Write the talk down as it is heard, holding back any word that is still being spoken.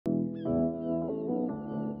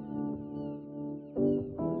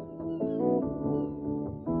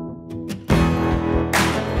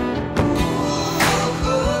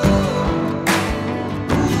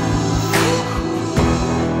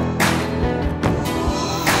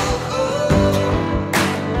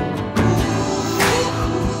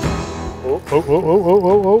Oh, oh, oh, oh,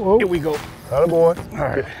 oh, oh, oh. Here we go. Atta boy. All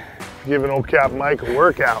right. Giving old Cap Mike a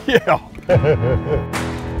workout. Yeah.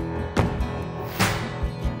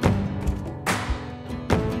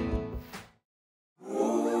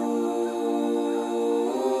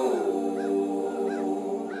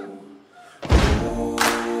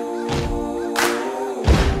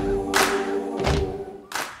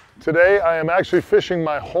 Today I am actually fishing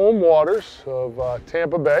my home waters of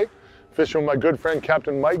Tampa Bay, fishing with my good friend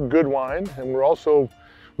Captain Mike Goodwine, and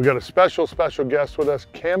we got a special guest with us,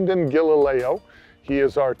 Camden Galileo. He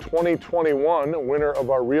is our 2021 winner of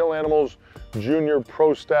our Real Animals Junior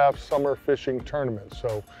Pro Staff Summer Fishing Tournament.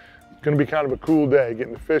 So it's going to be kind of a cool day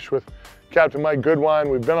getting to fish with Captain Mike Goodwine.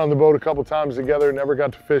 We've been on the boat a couple times together, never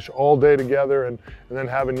got to fish all day together, and then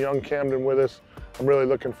having young Camden with us, I'm really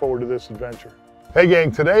looking forward to this adventure. Hey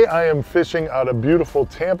gang, today I am fishing out of beautiful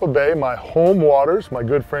Tampa Bay, my home waters. My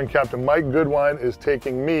good friend Captain Mike Goodwine is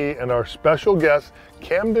taking me and our special guest,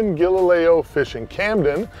 Camden Galileo fishing.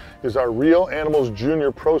 Camden is our Real Animals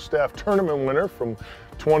Junior Pro Staff Tournament winner from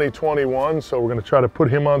 2021, so we're gonna try to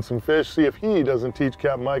put him on some fish, see if he doesn't teach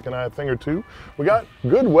Captain Mike and I a thing or two. We got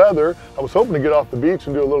good weather. I was hoping to get off the beach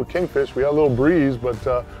and do a little kingfish. We got a little breeze, but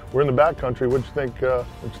we're in the backcountry. What you think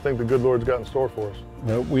the good Lord's got in store for us?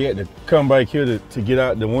 Nope, we had to come back here to get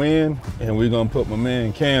out the wind, and we're gonna put my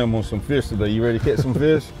man Cam on some fish today. You ready to catch some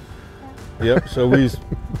fish? Yep, so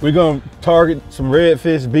we're gonna target some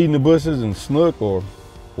redfish, beating the bushes, and snook or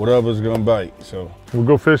whatever's gonna bite. So we'll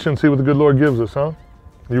go fishing and see what the good Lord gives us, huh?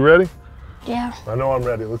 You ready? Yeah. I know I'm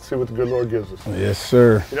ready. Let's see what the good Lord gives us. Yes,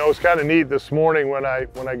 sir. You know, it was kind of neat this morning when I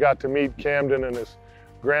got to meet Camden and his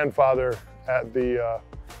grandfather at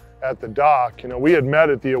the dock. You know, we had met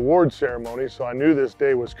at the award ceremony, so I knew this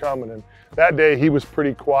day was coming. And that day he was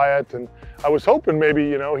pretty quiet, and I was hoping maybe,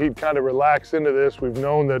 you know, he'd kind of relax into this. We've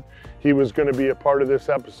known that he was going to be a part of this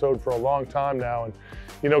episode for a long time now. And,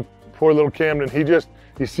 you know, poor little Camden,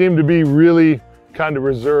 he seemed to be really kind of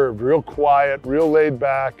reserved, real quiet, real laid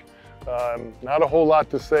back. Not a whole lot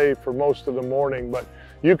to say for most of the morning, but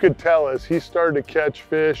you could tell as he started to catch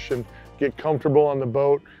fish and get comfortable on the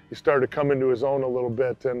boat, he started to come into his own a little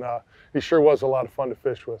bit, and he sure was a lot of fun to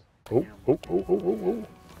fish with. Oh, oh, oh, oh, oh, oh.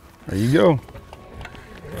 There you go.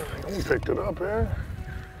 I picked it up here.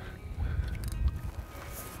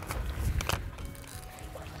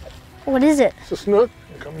 What is it? It's a snook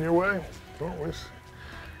coming your way. Oh, it's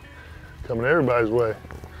coming everybody's way.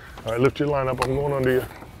 All right, lift your line up. I'm going under you.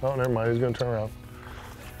 Oh, never mind. He's going to turn around.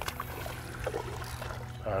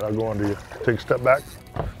 All right, I'll go under you. Take a step back.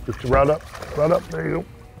 Lift your rod up. Rod up. There you go.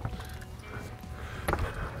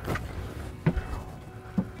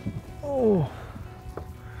 Oh.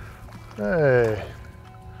 Hey.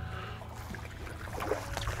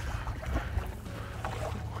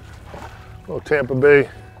 Little Tampa Bay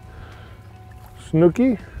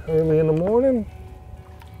snooky early in the morning.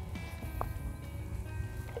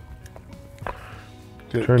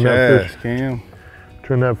 Good Turn cast, that fish, Cam.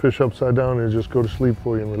 Turn that fish upside down and just go to sleep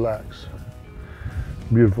for you and relax.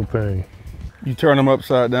 Beautiful thing. You turn them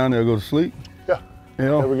upside down, they'll go to sleep? Yeah. You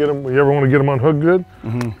know? You ever want to get them unhooked good?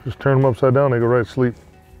 Mm-hmm. Just turn them upside down, they go right to sleep.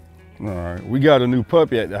 All right, we got a new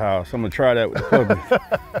puppy at the house. I'm gonna try that with the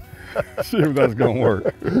puppy. See if that's gonna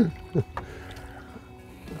work. There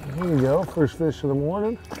you go, first fish of the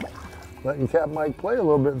morning. Letting Cap Mike play a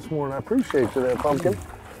little bit this morning. I appreciate you there, Pumpkin.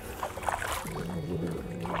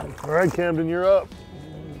 All right, Camden, you're up.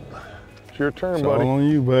 It's your turn, It's buddy. all on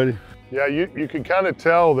you, buddy. Yeah, you can kind of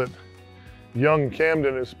tell that young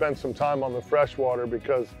Camden has spent some time on the freshwater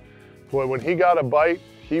because, boy, when he got a bite,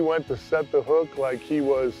 he went to set the hook like he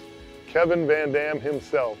was Kevin Van Dam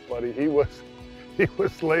himself, buddy. He was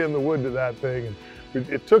laying the wood to that thing. And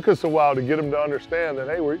it took us a while to get him to understand that,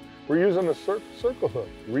 hey, we're using a circle hook,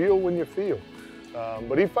 reel when you feel.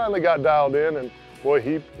 But he finally got dialed in, and boy,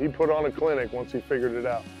 he put on a clinic once he figured it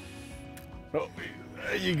out. Oh,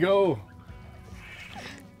 there you go.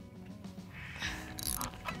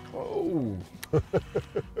 Oh.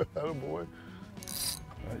 Attaboy.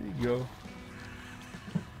 There you go.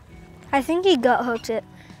 I think he gut hooked it.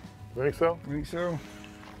 Think so? Think so?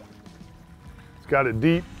 It's got it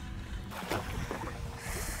deep.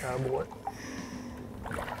 Attaboy.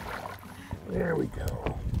 There we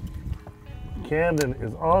go. Camden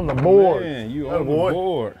is on the board. Man, you Attaboy. on the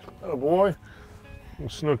board. Attaboy.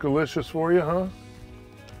 Snookalicious for you, huh?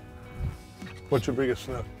 What's your biggest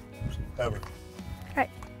snook ever? Right.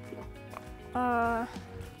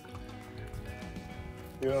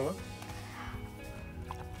 You don't know?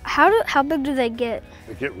 How big do they get?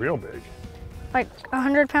 They get real big. Like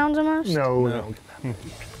 100 pounds almost? No.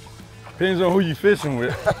 Depends on who you fishing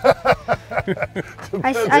with.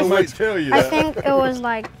 I might tell you I that. think it was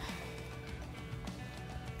like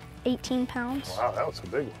 18 pounds. Wow, that was a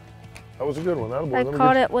big one. That was a good one. That I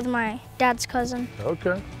caught it with my dad's cousin.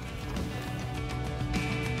 Okay.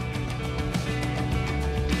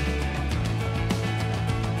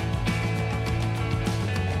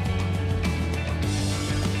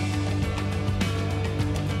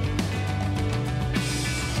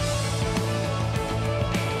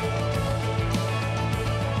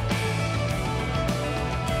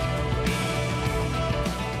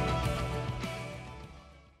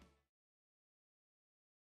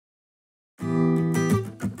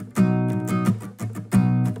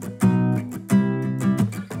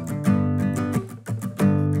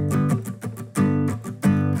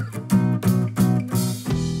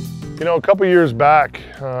 You know, a couple years back,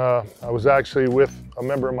 I was actually with a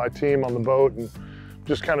member of my team on the boat and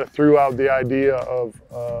just kind of threw out the idea of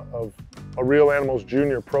a Real Animals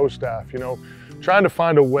Junior Pro staff. You know, trying to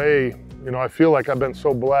find a way, you know, I feel like I've been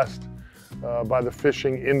so blessed by the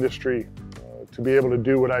fishing industry to be able to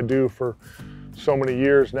do what I do for so many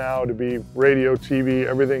years now, to be radio, TV,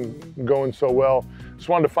 everything going so well. Just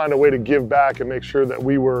wanted to find a way to give back and make sure that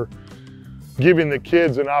we were giving the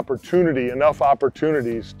kids an opportunity, enough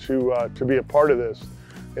opportunities to be a part of this.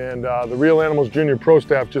 And the Real Animals Junior Pro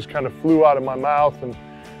staff just kind of flew out of my mouth, and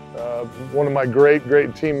one of my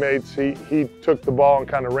great teammates, he took the ball and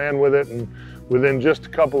kind of ran with it, and within just a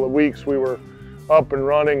couple of weeks we were up and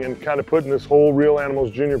running and kind of putting this whole Real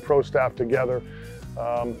Animals Junior Pro staff together.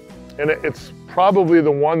 And it's probably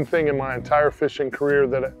the one thing in my entire fishing career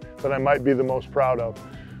that I might be the most proud of.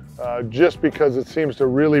 Just because it seems to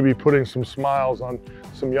really be putting some smiles on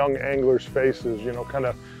some young anglers' faces, you know, kind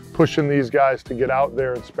of pushing these guys to get out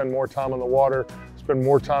there and spend more time on the water, spend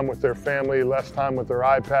more time with their family, less time with their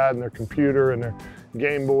iPad and their computer and their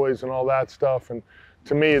Game Boys and all that stuff. And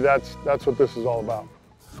to me, that's what this is all about.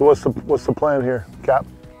 So what's the plan here, Cap?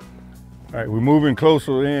 All right, we're moving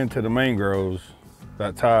closer into the mangroves.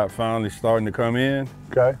 That tide finally starting to come in.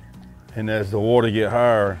 Okay. And as the water get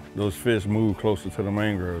higher, those fish move closer to the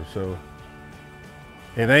mangroves. So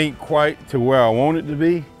it ain't quite to where I want it to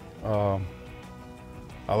be.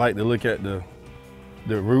 I like to look at the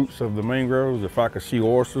roots of the mangroves. If I could see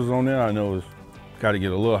oysters on there, I know it's got to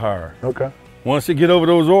get a little higher. Okay. Once it get over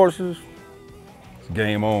those oysters, it's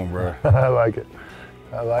game on, bro. I like it.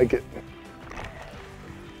 I like it.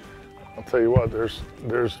 I'll tell you what,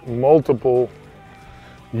 there's multiple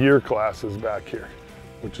year classes back here,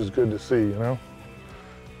 which is good to see, you know?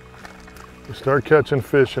 You start catching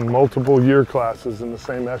fish in multiple year classes in the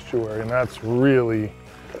same estuary, and that's really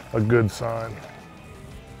a good sign.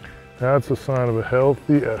 That's a sign of a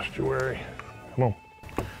healthy estuary. Come on.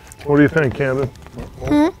 What do you think, Camden?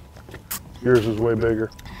 Yours is way bigger.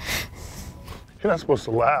 You're not supposed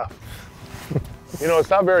to laugh. You know, it's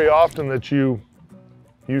not very often that you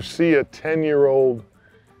see a 10-year-old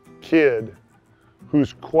kid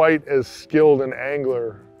who's quite as skilled an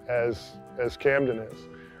angler as Camden is.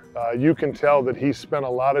 You can tell that he's spent a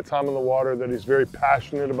lot of time in the water, that he's very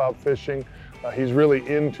passionate about fishing. He's really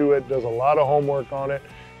into it, does a lot of homework on it,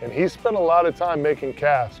 and he spent a lot of time making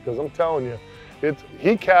casts, because I'm telling you,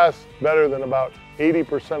 he casts better than about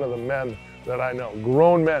 80% of the men that I know,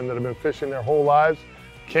 grown men that have been fishing their whole lives.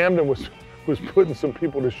 Camden was putting some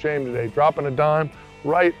people to shame today, dropping a dime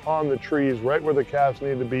right on the trees, right where the casts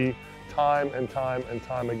need to be, time and time and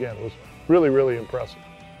time again. It was really, really impressive.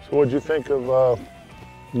 So what'd you think of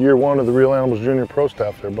year one of the Real Animals Junior Pro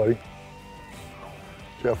staff there, buddy?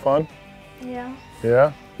 Did you have fun? Yeah.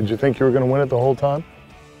 Yeah? Did you think you were gonna win it the whole time?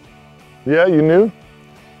 Yeah, you knew?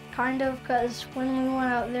 Kind of, because when we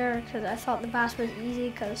went out there, because I thought the bass was easy,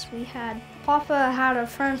 because Papa had a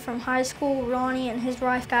friend from high school, Ronnie, and his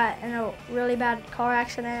wife got in a really bad car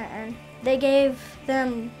accident, and they gave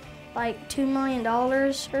them like $2 million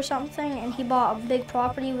or something, and he bought a big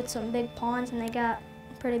property with some big ponds, and they got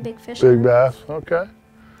pretty big fish. Big bass, okay.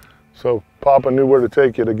 So Papa knew where to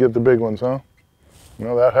take you to get the big ones, huh?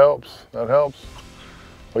 No, that helps, that helps.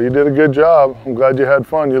 Well, you did a good job. I'm glad you had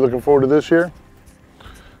fun. You looking forward to this year?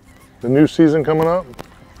 The new season coming up?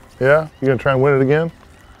 Yeah? You gonna try and win it again?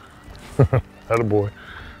 Attaboy.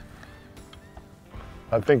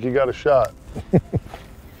 I think you got a shot.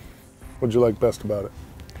 What'd you like best about it?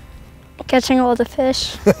 Catching all the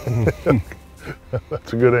fish.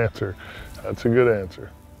 That's a good answer. That's a good answer.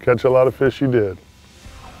 Catch a lot of fish, you did.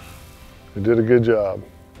 You did a good job.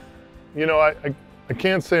 You know, I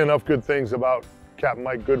can't say enough good things about Captain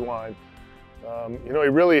Mike Goodwine. You know, he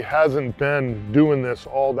really hasn't been doing this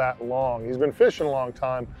all that long. He's been fishing a long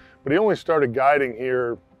time, but he only started guiding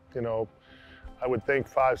here, you know, I would think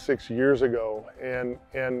 5, 6 years ago.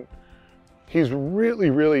 And he's really,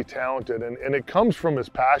 really talented, and it comes from his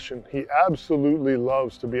passion. He absolutely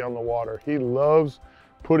loves to be on the water. He loves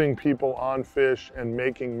putting people on fish and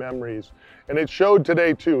making memories. And it showed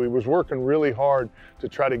today too. He was working really hard to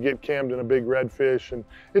try to get Camden a big redfish, and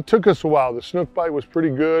it took us a while. The snook bite was pretty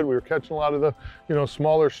good. We were catching a lot of the, you know,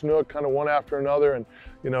 smaller snook, kind of one after another. And,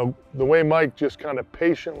 you know, the way Mike just kind of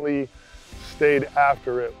patiently stayed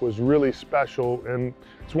after it was really special. And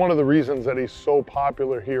it's one of the reasons that he's so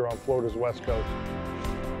popular here on Florida's West Coast.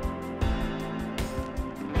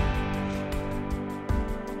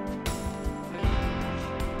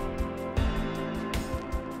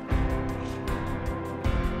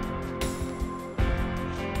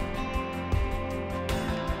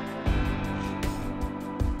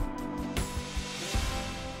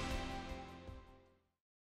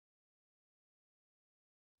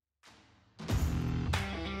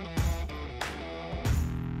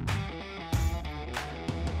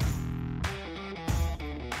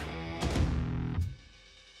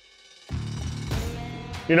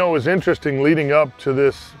 You know, it was interesting leading up to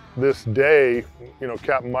this day. You know,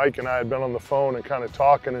 Captain Mike and I had been on the phone and kind of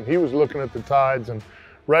talking, and he was looking at the tides, and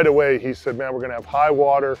right away he said, man, we're gonna have high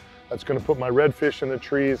water. That's gonna put my redfish in the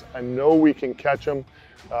trees. I know we can catch them.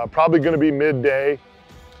 Probably gonna be midday.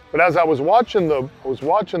 But as I was watching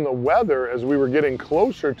the weather as we were getting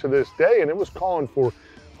closer to this day, and it was calling for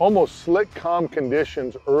almost slick, calm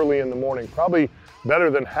conditions early in the morning, probably better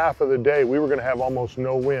than half of the day. We were gonna have almost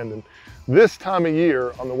no wind. And this time of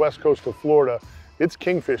year on the west coast of Florida, it's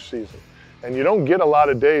kingfish season. And you don't get a lot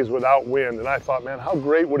of days without wind. And I thought, man, how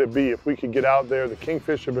great would it be if we could get out there? The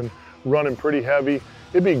kingfish have been running pretty heavy.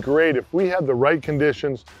 It'd be great if we had the right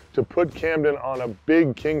conditions to put Camden on a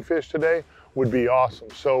big kingfish today. Would be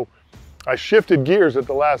awesome. So I shifted gears at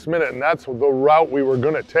the last minute, and that's the route we were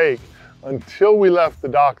gonna take until we left the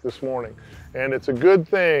dock this morning. And it's a good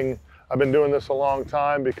thing I've been doing this a long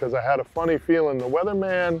time, because I had a funny feeling the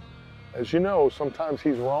weatherman, as you know, sometimes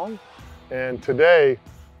he's wrong. And today,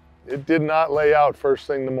 it did not lay out first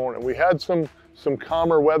thing in the morning. We had some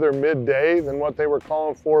calmer weather midday than what they were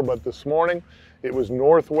calling for, but this morning, it was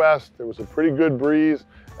northwest, there was a pretty good breeze,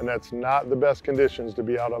 and that's not the best conditions to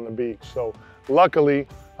be out on the beach. So luckily,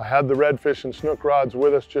 I had the redfish and snook rods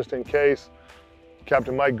with us just in case.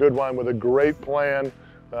 Captain Mike Goodwine with a great plan.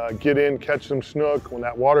 Get in, catch some snook. When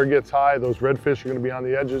that water gets high, those redfish are gonna be on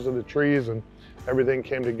the edges of the trees, and everything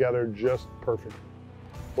came together just perfect.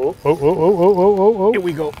 Oh, oh, oh, oh, oh, oh, oh, oh. Here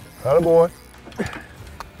we go. Attaboy.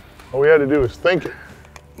 All we had to do was think it.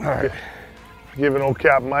 All right. Giving old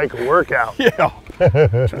Cap Mike a workout. Yeah.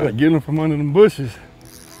 Trying to get him from under them bushes.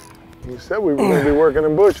 You said we were gonna be working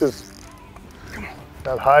in bushes.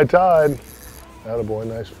 That high tide. Attaboy,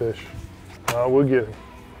 nice fish. We'll get him.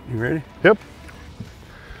 You ready? Yep.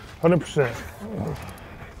 100%.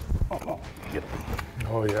 Get him.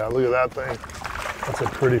 Oh yeah, look at that thing. That's a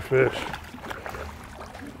pretty fish.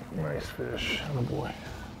 Nice fish. Attaboy.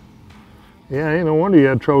 Yeah, ain't no wonder you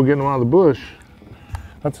had trouble getting him out of the bush.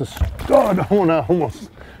 That's a stud. Oh, I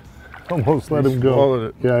almost let him go. Swallowed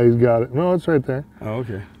it. Yeah, he's got it. No, it's right there. Oh,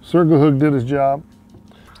 okay. Circle hook did his job.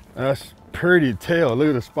 That's pretty tail. Look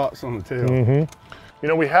at the spots on the tail. Mm-hmm. You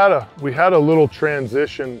know, we had a little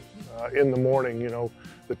transition in the morning. You know,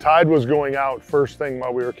 the tide was going out first thing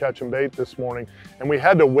while we were catching bait this morning, and we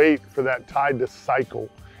had to wait for that tide to cycle.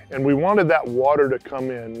 And we wanted that water to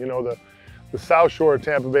come in. You know, the south shore of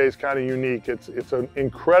Tampa Bay is kind of unique. It's an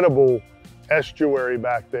incredible estuary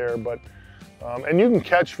back there, but and you can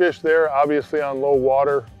catch fish there, obviously on low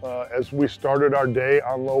water, as we started our day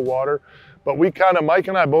on low water. But Mike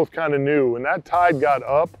and I both kind of knew when that tide got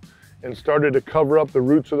up and started to cover up the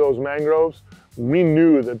roots of those mangroves, we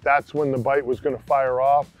knew that that's when the bite was going to fire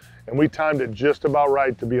off, and we timed it just about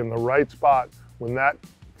right to be in the right spot. When that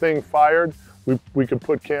thing fired, we could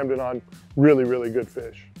put Camden on really, really good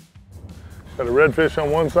fish. Got a redfish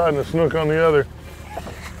on one side and a snook on the other.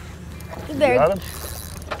 You better, got him?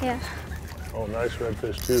 Yeah. Oh, nice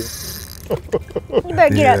redfish too. You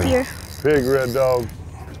better get up here. Big red dog.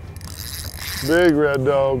 Big red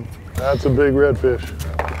dog. That's a big redfish.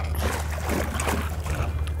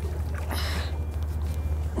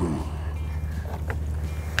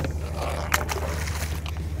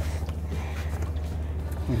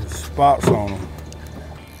 Spots on them.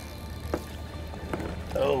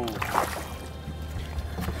 Oh.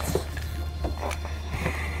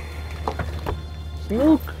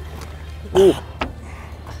 Snook. Ooh.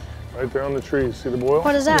 Right there on the tree. See the boil?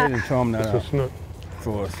 What is that? That's That's a snook.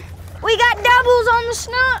 For us. We got doubles on the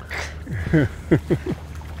snook.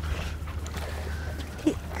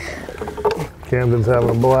 Camden's having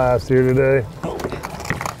a blast here today.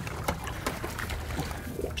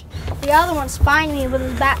 The other one spined me with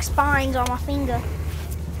his back spines on my finger.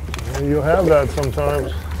 Yeah, you'll have that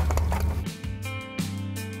sometimes.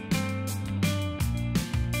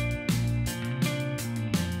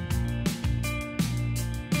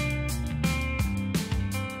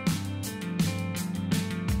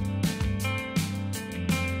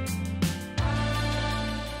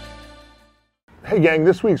 Hey gang,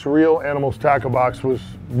 this week's Real Animals tackle box was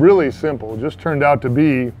really simple. It just turned out to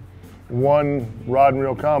be one rod and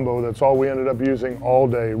reel combo. That's all we ended up using all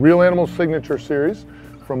day. Real Animals Signature Series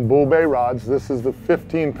from Bull Bay Rods. This is the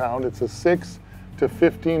 15 pound. It's a 6 to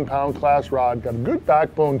 15 pound class rod. Got a good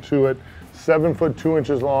backbone to it. 7 foot 2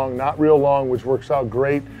 inches long, not real long, which works out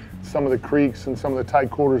great. Some of the creeks and some of the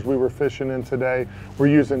tight quarters we were fishing in today. We're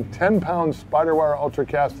using 10 pound spider wire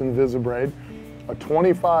ultracast Invisibraid, a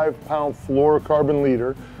 25 pound fluorocarbon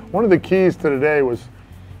leader. One of the keys to today was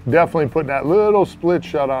definitely putting that little split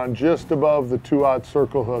shot on just above the 2/0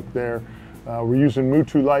 circle hook there. We're using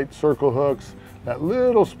Mutu Light circle hooks. That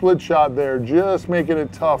little split shot there, just making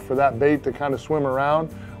it tough for that bait to kind of swim around,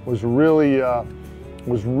 was really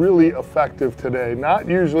effective today. Not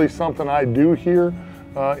usually something I do here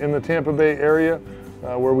in the Tampa Bay area,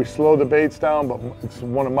 where we slow the baits down, but it's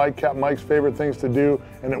one of Mike's favorite things to do,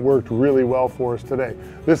 and it worked really well for us today.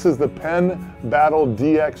 This is the Penn Battle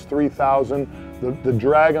DX 3000. The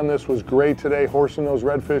drag on this was great today, horsing those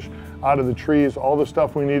redfish out of the trees, all the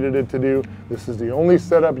stuff we needed it to do. This is the only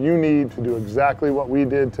setup you need to do exactly what we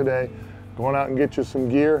did today. Going out and get you some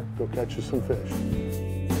gear, go catch you some fish.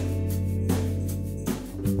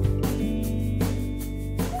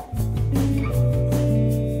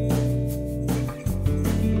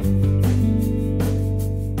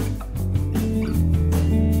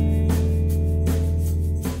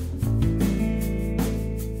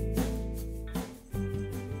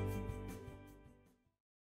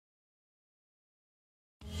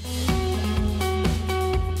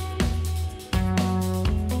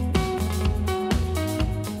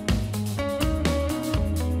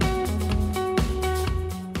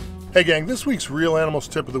 Hey gang, this week's Real Animals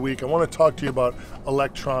tip of the week, I want to talk to you about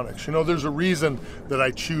electronics. You know, there's a reason that I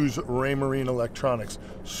choose Raymarine electronics.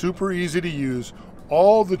 Super easy to use,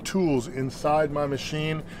 all the tools inside my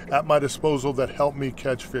machine at my disposal that help me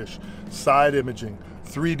catch fish. Side imaging,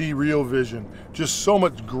 3D real vision, just so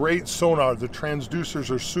much great sonar. The transducers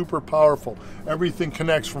are super powerful. Everything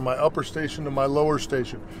connects from my upper station to my lower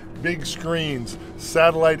station. Big screens,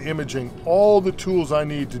 satellite imaging, all the tools I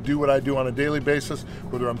need to do what I do on a daily basis,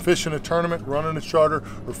 whether I'm fishing a tournament, running a charter,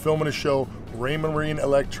 or filming a show. Raymarine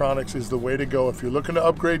Electronics is the way to go. If you're looking to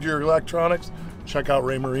upgrade your electronics, check out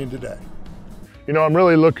Raymarine today. You know, I'm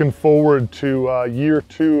really looking forward to year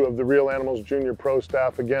 2 of the Real Animals Junior Pro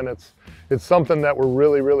staff. Again, it's something that we're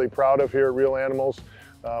really proud of here at Real Animals.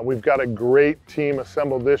 We've got a great team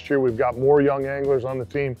assembled this year. We've got more young anglers on the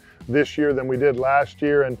team this year than we did last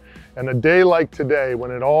year. And a day like today,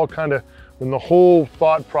 when it all when the whole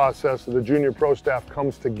thought process of the Junior Pro staff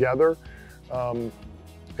comes together, and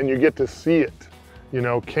you get to see it. You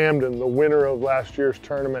know, Camden, the winner of last year's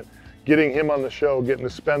tournament, getting him on the show, getting to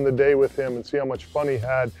spend the day with him and see how much fun he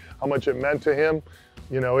had, how much it meant to him.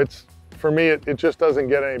 You know, for me, it just doesn't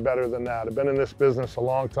get any better than that. I've been in this business a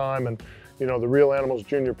long time, and you know, the Real Animals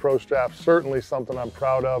Junior Pro staff, certainly something I'm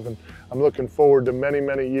proud of, and I'm looking forward to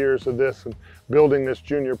many years of this and building this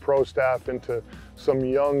Junior Pro staff into some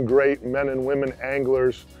young, great men and women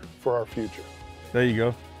anglers for our future. There you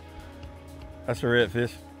go. That's a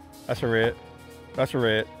redfish. That's a red. That's a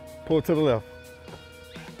red. Pull to the left.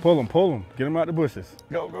 Pull them. Get them out the bushes.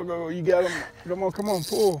 Go. You got them. Come on,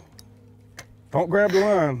 pull. Don't grab the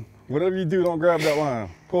line. Whatever you do, don't grab that line.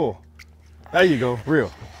 Pull. There you go,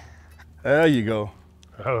 real. There you go.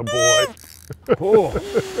 Oh boy. Pull.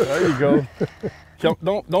 There you go.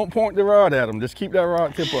 Don't point the rod at them. Just keep that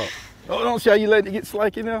rod tip up. Oh, don't see how you let it get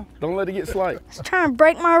slack in there? Don't let it get slack. It's trying to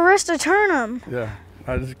break my wrist to turn them. Yeah.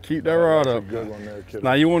 Now just keep that rod up. Good one there, kid.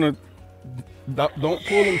 Now you want to, don't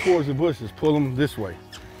pull them towards the bushes. Pull them this way.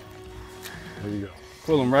 There you go.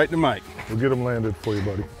 Pull them right to Mike. We'll get them landed for you,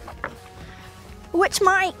 buddy. Which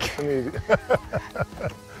Mike? Easy.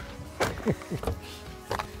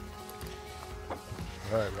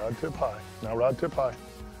 All right, rod tip high. Now rod tip high.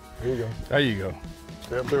 There you go. There you go.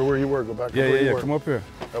 Stay up there where you were. Go back to where you were. Come up here.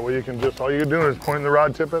 That way you can just, all you're doing is pointing the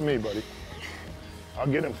rod tip at me, buddy. I'll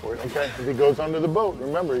get him for you, okay? If he goes under the boat,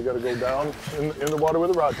 remember, you got to go down in the water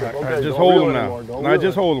with the rod tip. Okay, right, just don't hold reel him anymore. now. Don't No, reel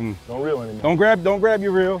just hold him. Don't reel anymore. Don't grab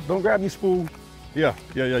your reel. Don't grab your spool. Yeah.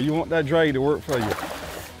 You want that drag to work for you.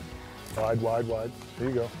 Wide. There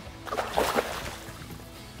you go.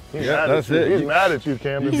 Yeah, that's it. He's mad at you,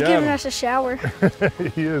 Camden. He's giving us a shower.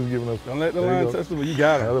 He is giving us. Don't let the line touch the, you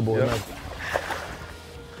got it. Other boy. Yep. Nice.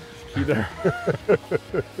 Keep there.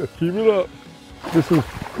 Keep it up. This is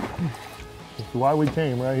why we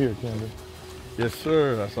came right here, Camden. Yes,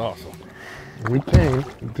 sir. That's awesome. We came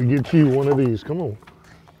to get you one of these. Come on.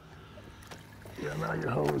 Yeah, now you're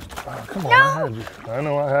hosed. Oh, come on, I had you. I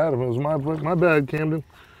know I had him. It was my bad, Camden.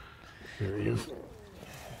 Here he is.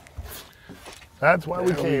 That's why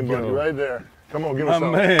we came, buddy, right there. Come on, give us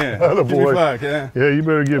some. My man. Atta boy. Back, yeah? Yeah, you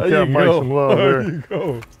better give Captain Mike some love there. There you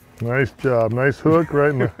go. Nice job. Nice hook right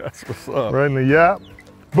in the, That's what's up. right in the yap.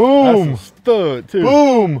 Boom. That's a stud, too.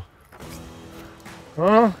 Boom.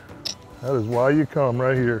 Huh? That is why you come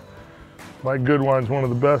right here. Mike Goodwine's one of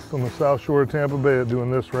the best on the South Shore of Tampa Bay at doing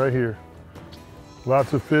this right here.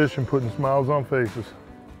 Lots of fish and putting smiles on faces.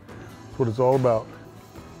 That's what it's all about.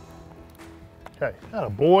 Hey, atta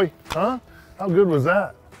boy, huh? How good was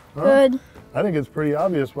that? Huh? Good. I think it's pretty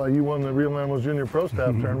obvious why you won the Real Animals Junior Pro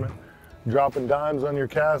Staff Tournament. Dropping dimes on your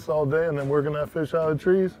casts all day and then working that fish out of the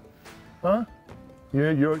trees. Huh?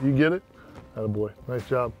 You get it? Atta boy, nice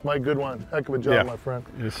job. Mike Goodwine, heck of a job, my friend.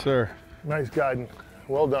 Yes, sir. Nice guiding.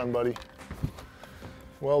 Well done, buddy.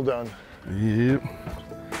 Well done. Yep.